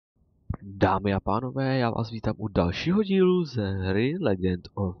Dámy a pánové, já vás vítám u dalšího dílu ze hry Legend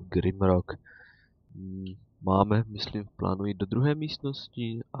of Grimrock. Máme, myslím, v plánu jít do druhé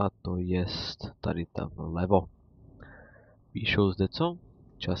místnosti a to jest tady tam vlevo. Píšou zde co?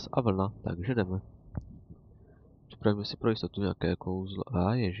 Čas a vlna, takže jdeme. Připravíme si pro jistotu nějaké kouzlo.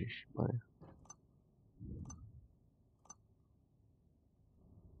 A ježišmarja.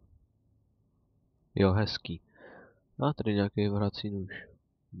 Jo, hezký. A tady nějaký vrací nůž.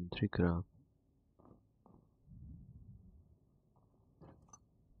 3krát.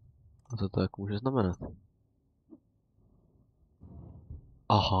 A co to jak může znamenat?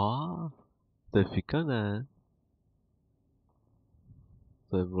 Aha, to je fikané.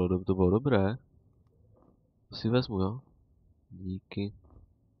 To bylo dobré. To si vezmu, jo? Díky.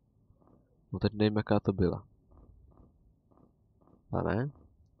 No teď nevím, jaká to byla. Ta ne?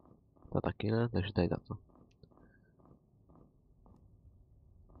 Ta taky ne, takže tady tato.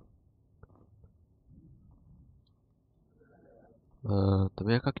 Tam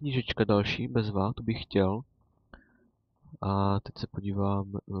je jaká knížečka další, bezva, tu bych chtěl. A teď se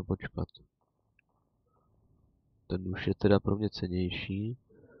podívám, no počkat. Ten už je teda pro mě cenější.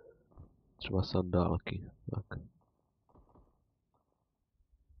 Třeba sandálky, tak.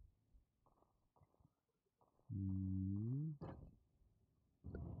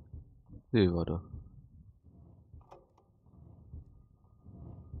 Ty vado.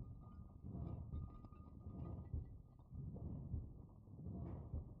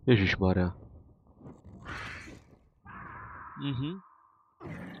 Ježišmarja.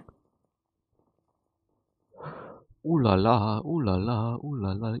 Ulala, ulala,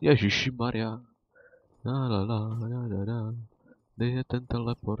 ulala, ježišmarja. La. Kde je ten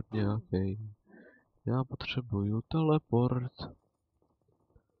teleport nějaký? Já potřebuju teleport.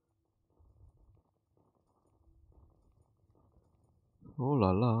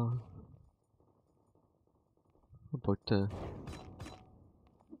 Ulala. No pojďte.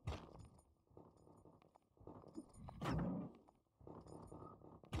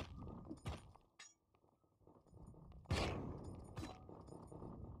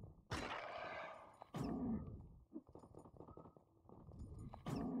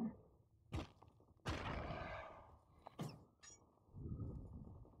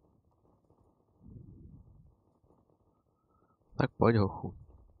 Tak pojď, hochu.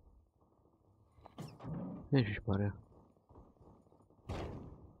 Ježišmarja.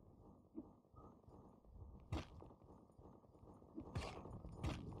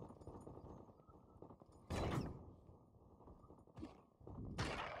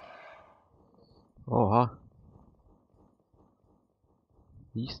 Oha.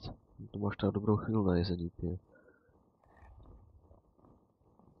 Jíst? To máš teda dobrou chvíli na jezení, ty.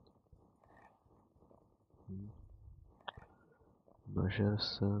 Nažer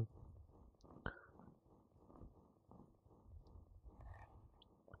se.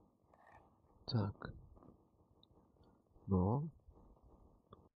 Tak. No.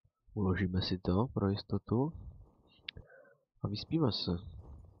 Uložíme si to pro jistotu. A vyspíme se.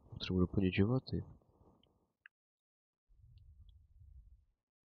 Potřebuji doplnit životy.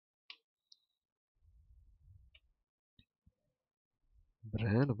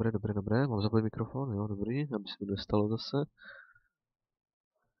 Dobré. Mám zapojit mikrofon, jo, dobrý, aby se mi nestalo zase.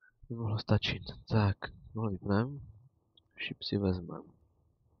 By mohlo stačit. Tak, tohle vypneme. Šip si vezmeme.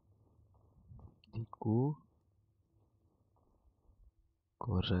 Díku.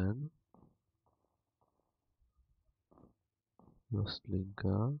 Kořen.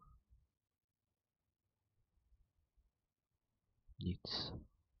 Rostlinka. Nic.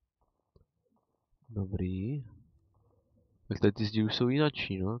 Dobrý. Tak tady ty zdi už jsou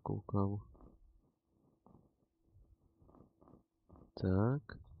jinačí, no, koukám.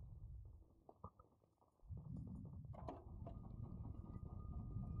 Tak.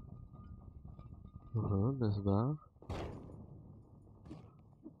 Aha, bezva.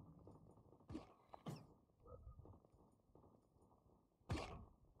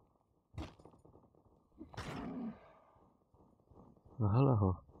 Hele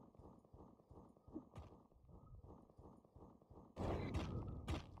ho.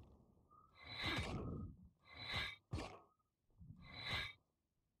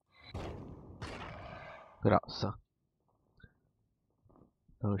 Krása.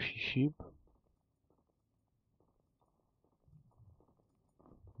 Další šíp.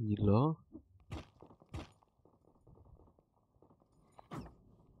 Jídlo.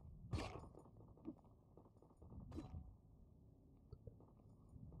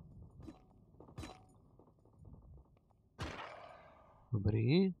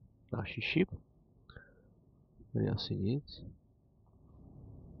 Dobrý. Další šíp. Tady asi nic.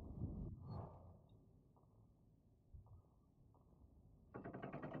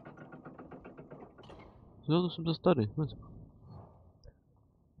 Jo, to jsem zase tady.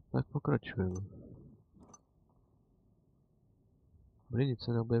 Tak pokračujeme. Dobrý, nic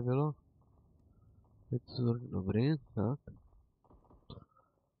se neobjevilo. Je to dobrý, tak.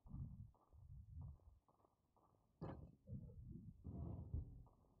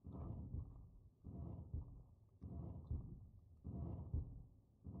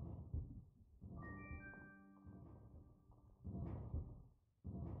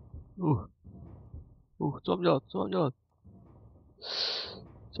 Co mám dělat, co mám dělat?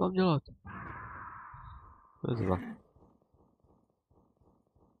 Co mám dělat? Bezva.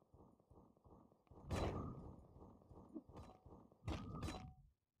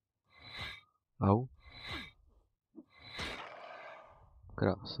 Au.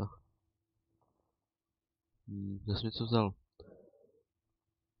 Krása. Já jsem něco vzal.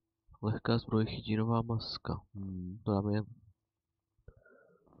 Lehká zbroj, chytinová maska. To dáme jen.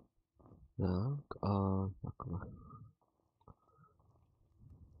 Tak a takhle.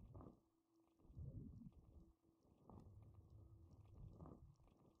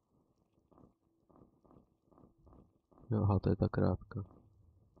 Jo, aha, to je ta krátka.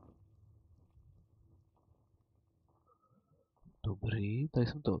 Dobrý, tady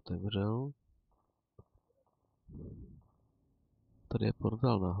jsem to otevřel. Tady je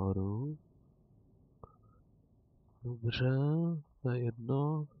portál nahoru. Dobře, to je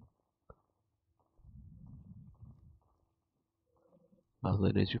jedno. A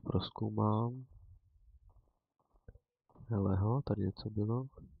tady nejdřív prozkoumám. Heleho, tady něco bylo.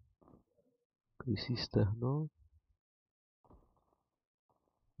 Krysí stehno.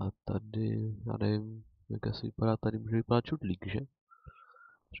 A tady, já nevím, jak asi vypadá, tady může vypadat čudlík, že?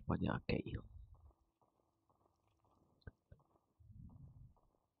 Třeba nějaký.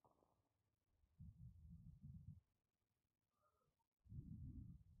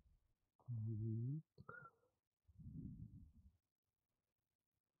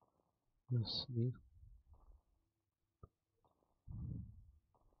 Jasný.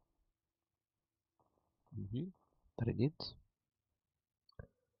 Tady nic.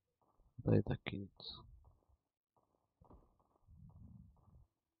 Tady taky nic.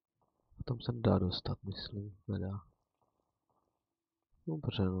 A tam se nedá dostat, myslím. Nedá.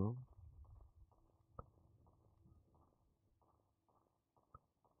 Dobře, no.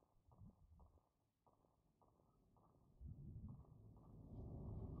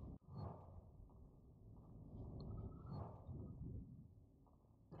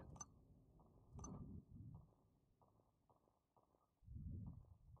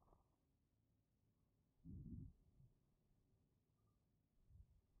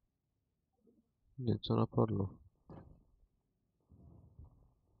 Něco napadlo.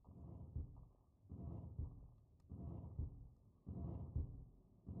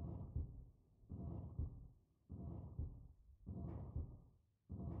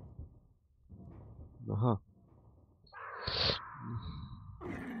 Aha.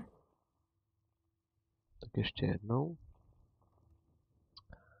 Tak ještě jednou.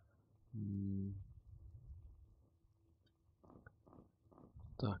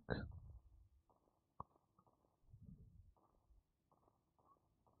 Tak.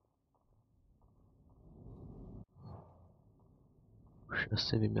 Už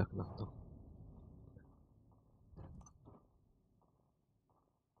asi vím, jak na to.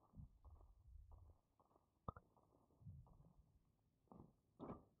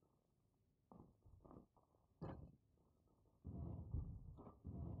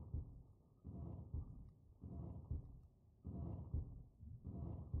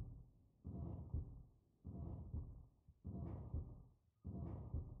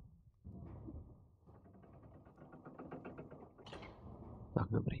 Tak,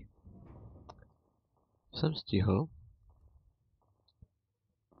 dobrý. Jsem stihl.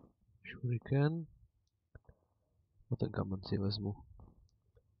 Shuriken. A ten kamen si vezmu.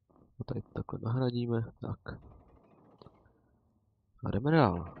 A tady takhle nahradíme. Tak. A jdeme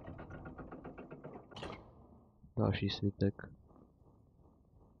dál. Další svitek.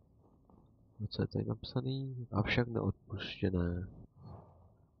 A co je tady napsaný? Avšak neodpuštěné.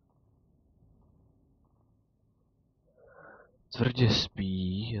 Tvrdě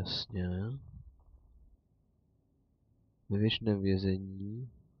spí, jasně. Ve věčném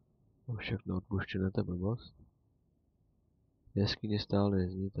vězení. Avšak neodpuštěné, to je blbost. Jeskyně stále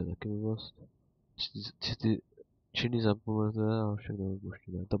vězní, to je taky blbost. Ty činy zapomenuté, avšak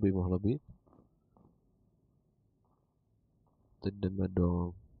neodpuštěné. To by mohlo být. Teď jdeme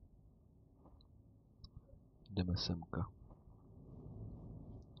do... Jdeme semka.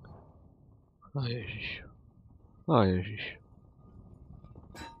 A ježiš. A ježiš.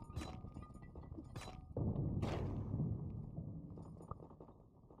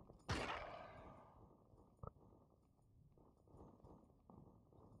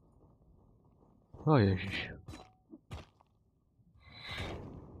 No ježiš.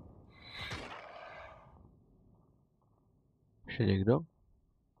 Ještě někdo?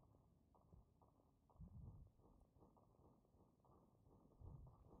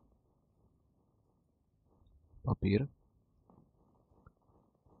 Papír.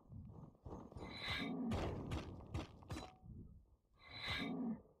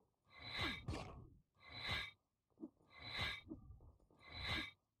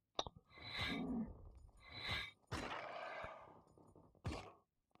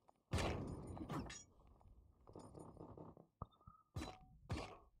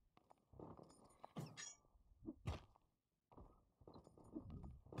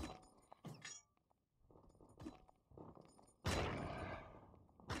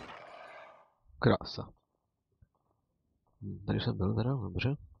 Krása. Tady jsem byl teda,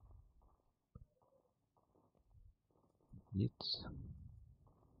 dobře. Nic.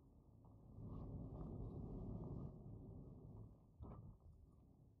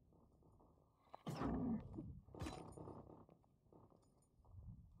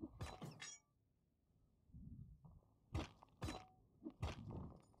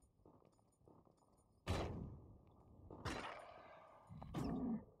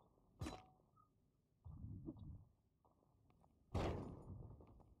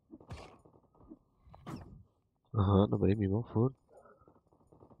 Aha, dobrý, mimo, furt.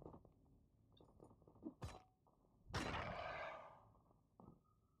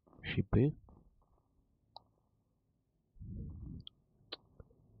 Šipy.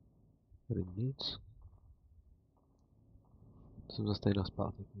 Tady nic. Jsem zase tady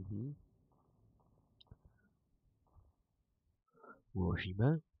naspátek.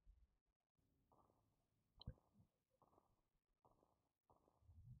 Uložíme.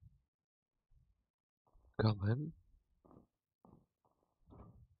 Kamen.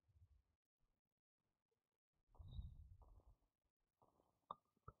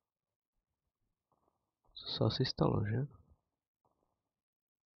 Co se asi stalo, že?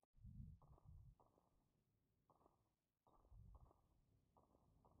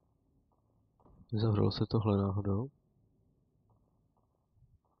 Zavřelo se tohle náhodou.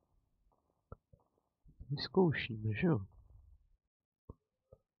 Vyzkoušíme, že jo?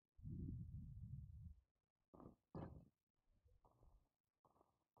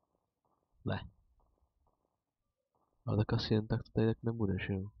 Ne. Ale tak asi jen tak to tady tak nebude,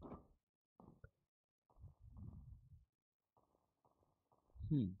 že jo?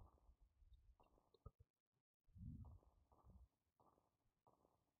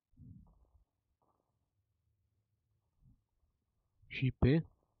 Šípy.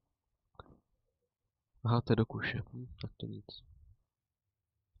 Aha, to je do kuše. Tak to nic.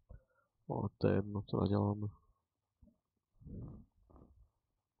 O, to je jedno, co naděláme.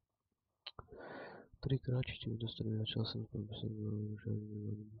 Třikrát čistím dostanu, začal jsem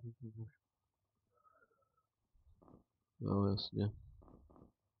no, jasně.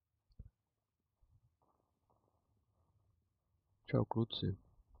 Čau, kluci.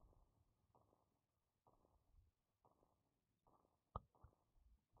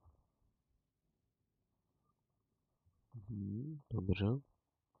 Dobře.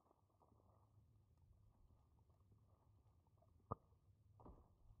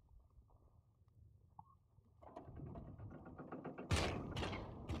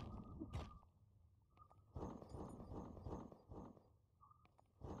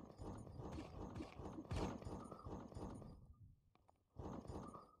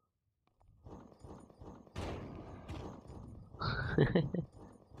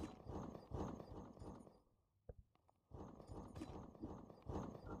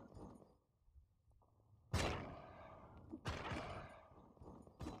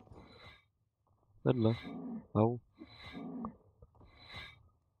 Vedle. Au.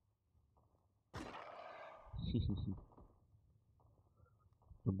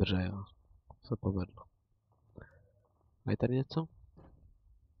 Dobře, jo. Se povedlo. A je tady něco?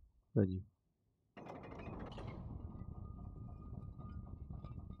 Není.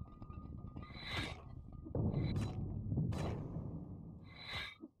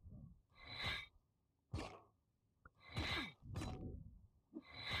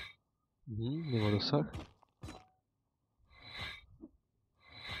 Mimo dosah.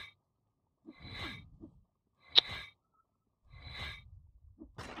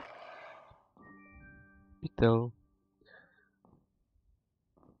 Pytel.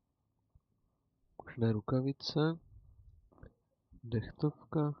 Kožné rukavice.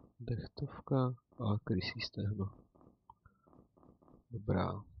 Dechtovka a krysí stehno.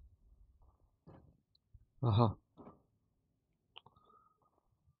 Dobrá. Aha.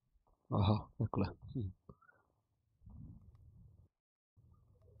 Aha, takhle.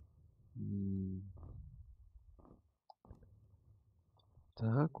 Hmm.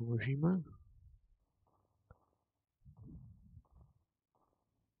 Tak, uložíme.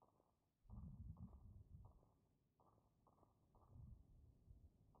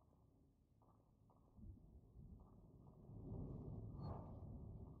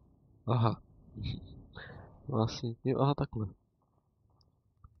 Aha. Vlastně, jo, aha, takhle.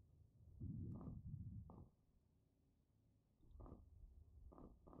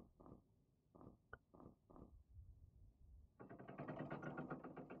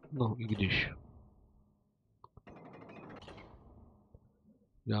 No, i když.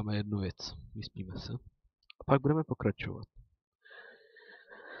 Dáme jednu věc. Vyspíme se. A pak budeme pokračovat.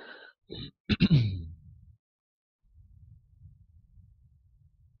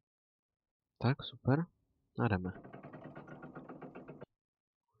 Tak, super. A jdeme.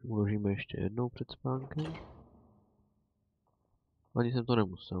 Uložíme ještě jednou před spánkem. Ani jsem to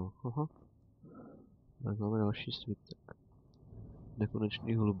nemusel. Aha. Tak máme další svitek. V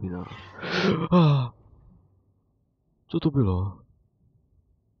nekonečných hlubinách. Co to bylo?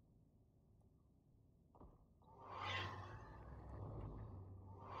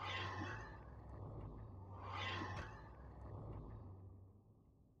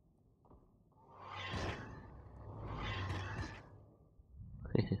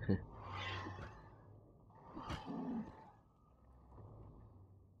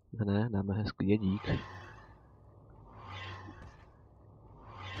 Ne, dáme hezký jedík.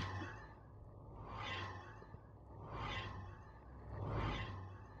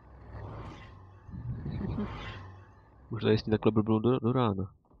 Možná jestli takhle by bylo do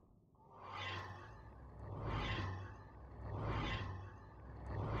rána.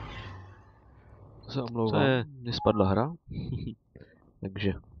 To se omlouvám. Mně spadla hra.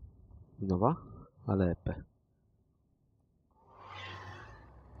 Takže znova a lépe.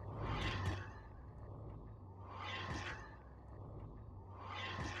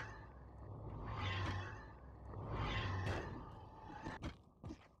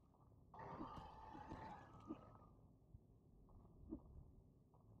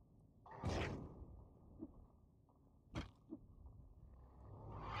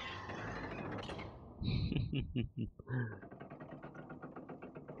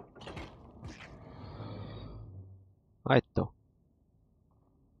 A je to.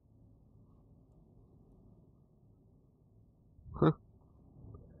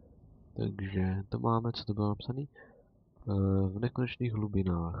 Takže to máme, co to bylo napsané? V nekonečných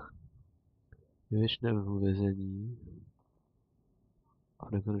hlubinách. Ve věčném uvězení. A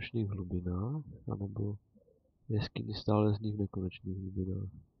v nekonečných hlubinách. Anebo jeskyni stále zní v nekonečných hlubinách.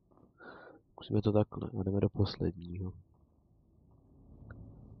 Musíme to takhle. A jdeme do posledního.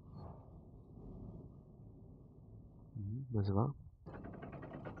 Mezva.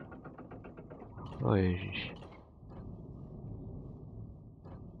 O ježíš.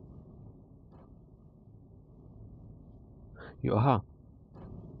 Jo, aha.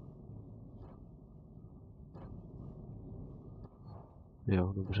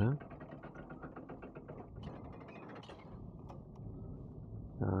 Jo, dobře.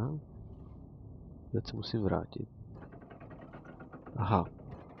 A. Teď se musím vrátit. Aha.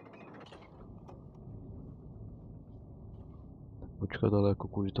 Počkat, ale jako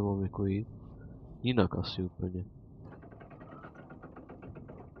kudy to mám jako jít? Jinak asi úplně.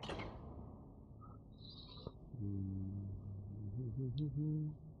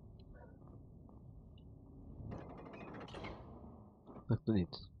 Tak to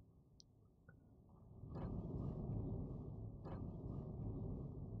nic.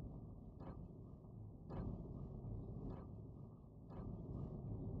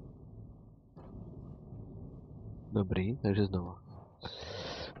 Dobrý, takže znova.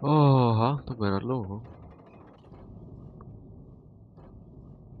 Oha, to bude na dlouho.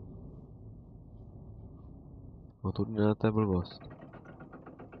 No to ne, to je blbost.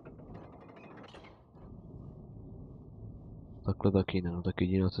 Takhle taky ne, no tak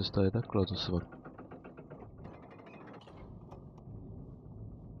jediná cesta je takhle, to se...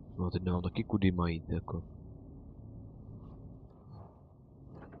 No teď nemám taky kudy mají, jako.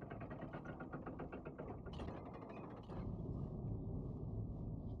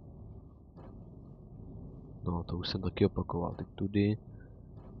 No to už jsem taky opakoval, teď tudy.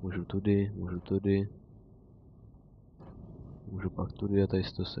 Můžu tudy, můžu tudy. Můžu pak tudy a tady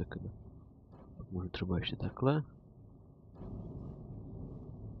se to sekne. Pak můžu třeba ještě takhle.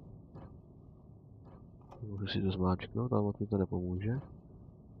 Můžu si to zmáčknout, ale moc mi to nepomůže.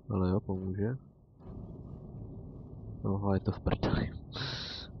 Ale jo, pomůže. No a je to v prdeli.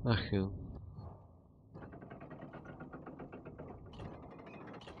 Ach jo.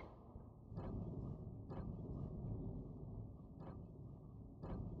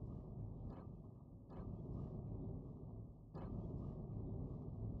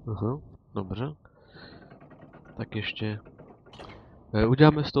 Aha, dobře. Tak ještě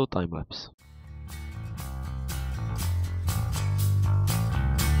uděláme z toho timelapse.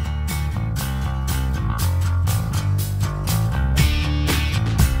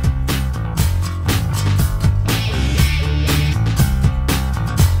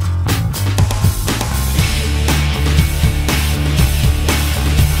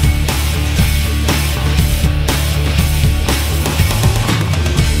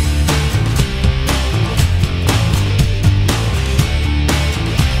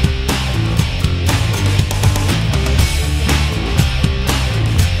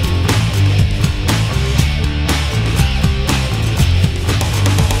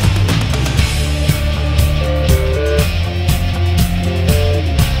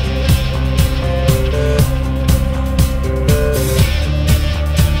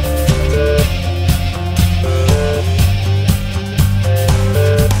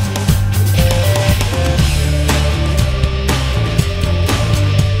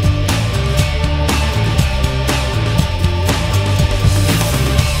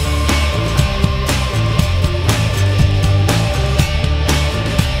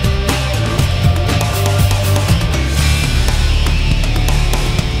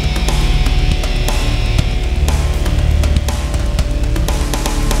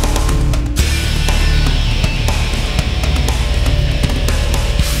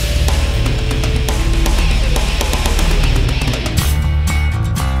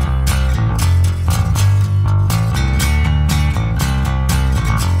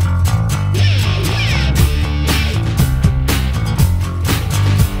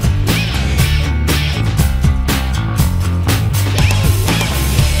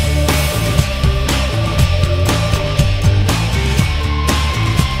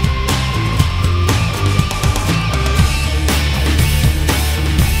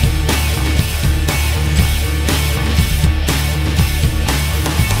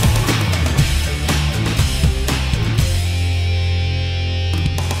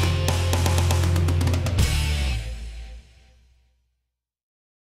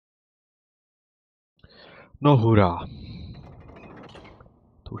 No hurá.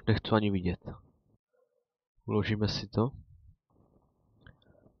 To už nechci ani vidět. Uložíme si to.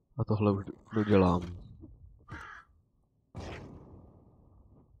 A tohle už dodělám.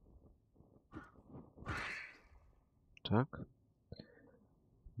 Tak.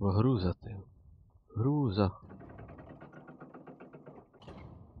 Byl hrůza, ty. Hrůza.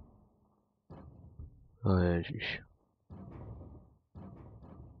 O ježiš.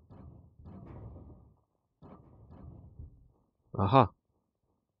 Aha.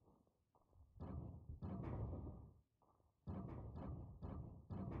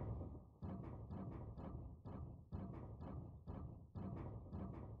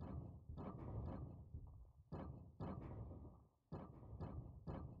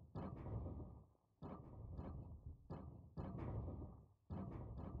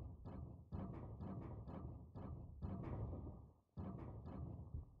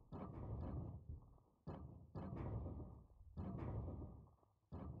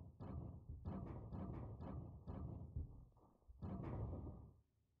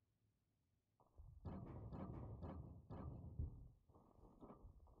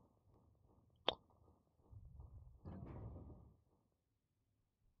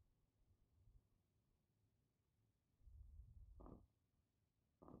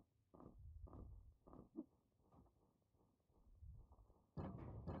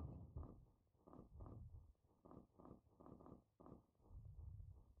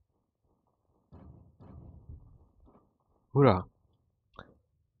 Hurá.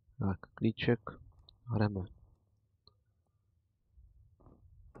 Tak, klíček. Hrajeme.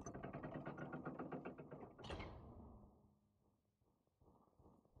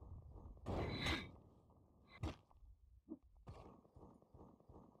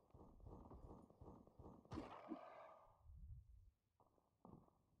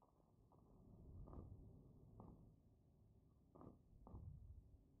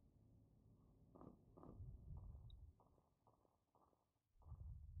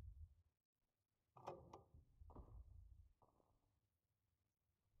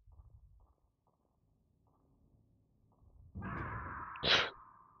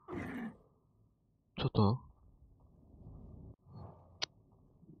 Co to?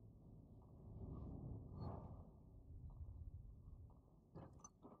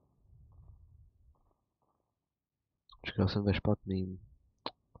 Čekal jsem ve špatným.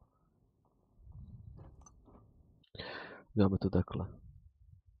 Dáme to takhle.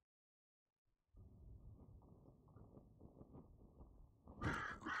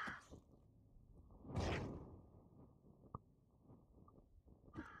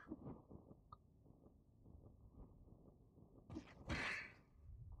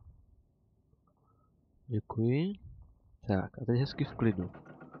 Děkuji. Tak, a teď hezky v klidu.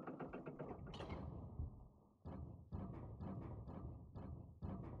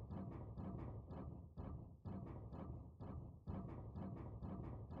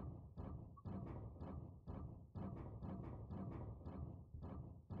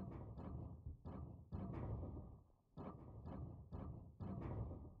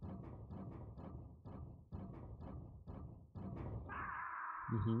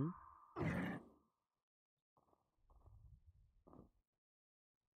 Mhm.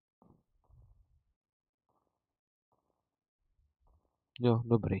 Jo,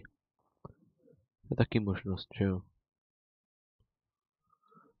 dobrý. Je taky možnost, že jo?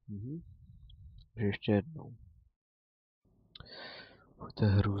 Mhm. Takže ještě jednou. To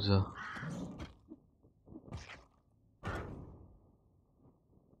je hrůza.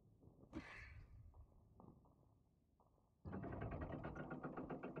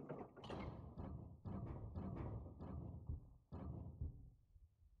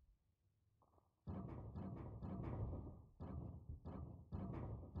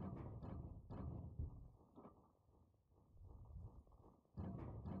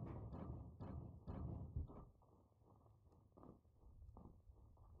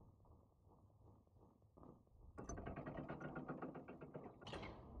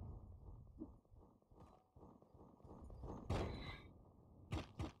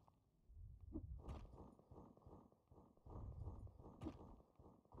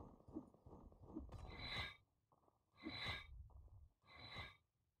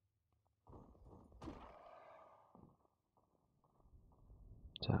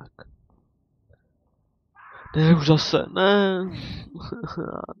 Tak. Ne, už zase, ne.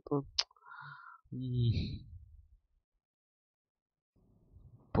 To...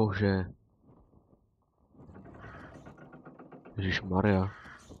 Bože. Ježišmarja.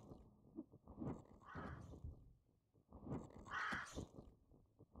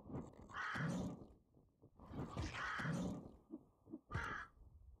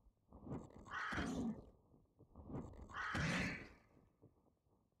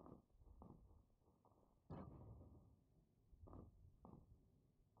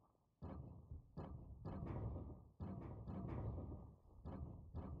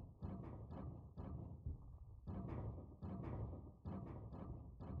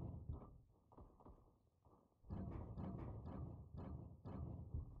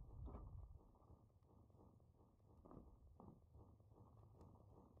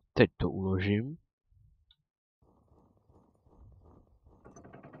 Teď to uložím.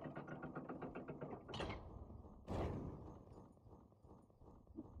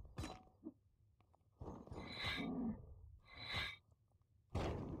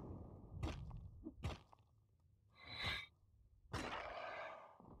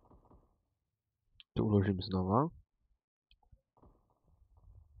 To uložím znova.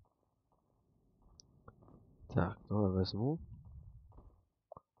 Tak, tohle vezmu.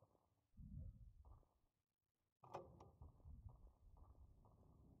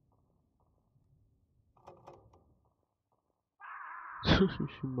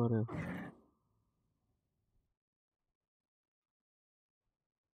 Ježišmarja.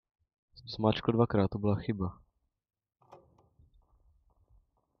 Jsem smáčkl dvakrát, to byla chyba.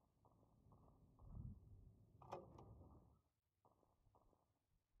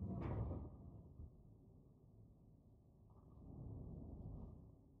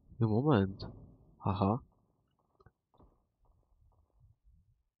 Jo, moment. Aha.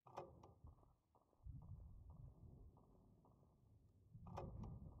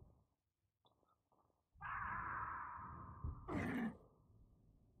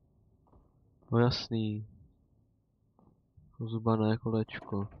 No jasný. Zubané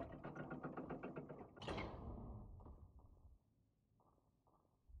kolečko.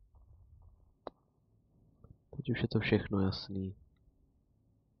 Teď už je to všechno jasný.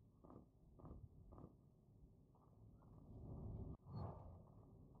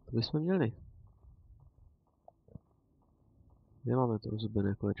 To bychom měli. Kde máme to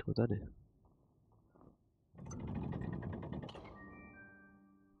zubané kolečko? Tady.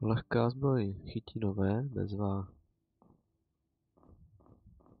 Lehká zbroj. Chytí nové, bezvá.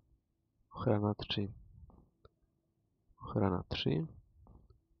 Ochrana 3. Ochrana 3.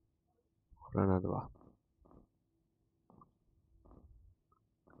 Ochrana 2.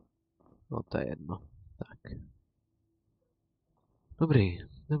 No to je jedno. Tak. Dobrý,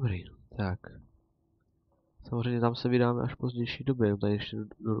 dobrý. Tak. Samozřejmě tam se vydáme až v pozdější době, tady ještě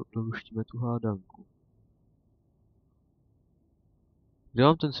doluštíme tu hádanku. Kde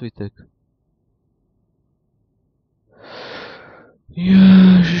mám ten svitek?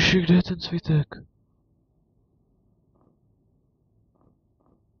 Ježiši, kde je ten svitek?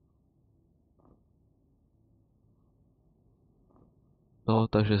 No,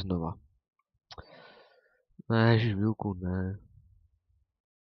 takže znova. Ne, ježiš, výuku, ne.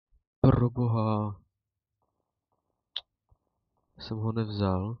 Proboha. Jsem ho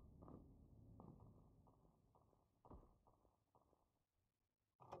nevzal.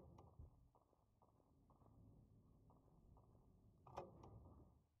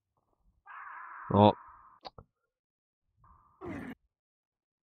 No.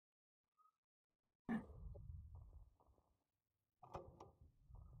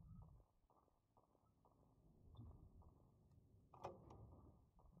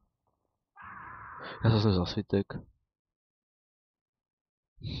 Já jsem vzal svitek.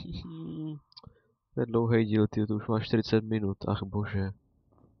 To je dlouhý díl, tyjo, to už má 40 minut, ach bože.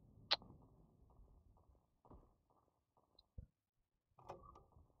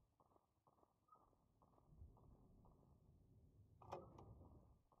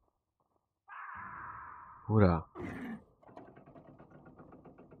 Hurá.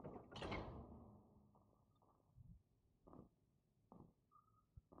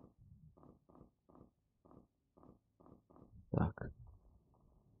 Tak.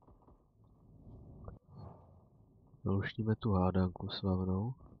 Doluštíme tu hádanku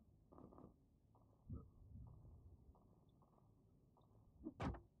slavnou.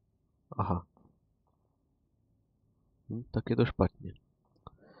 Aha. Tak je to špatně.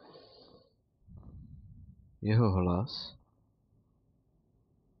 Jeho hlas.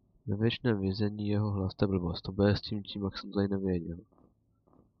 Ve věčném vězení jeho hlas, to je blbost, to bude s tím, jak jsem tady nevěděl.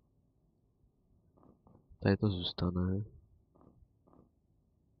 Tady to zůstane.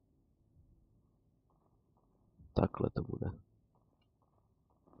 Takhle to bude.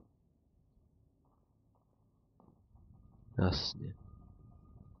 Jasně.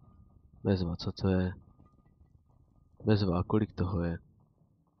 Bezva, co to je? Bezva, kolik toho je?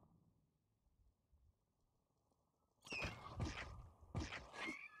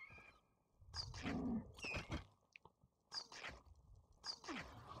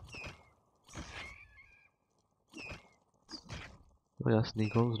 No jasný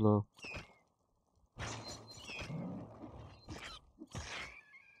kouzlo.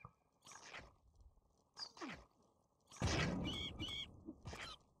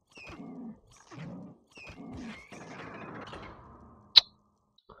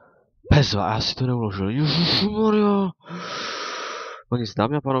 Bezva, já si to neuložil. Ježišmarja. No nic,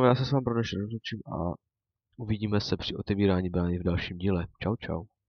 dámy a pánové, já se s vámi pro dnešek rozloučím a uvidíme se při otevírání brány v dalším díle. Čau, čau.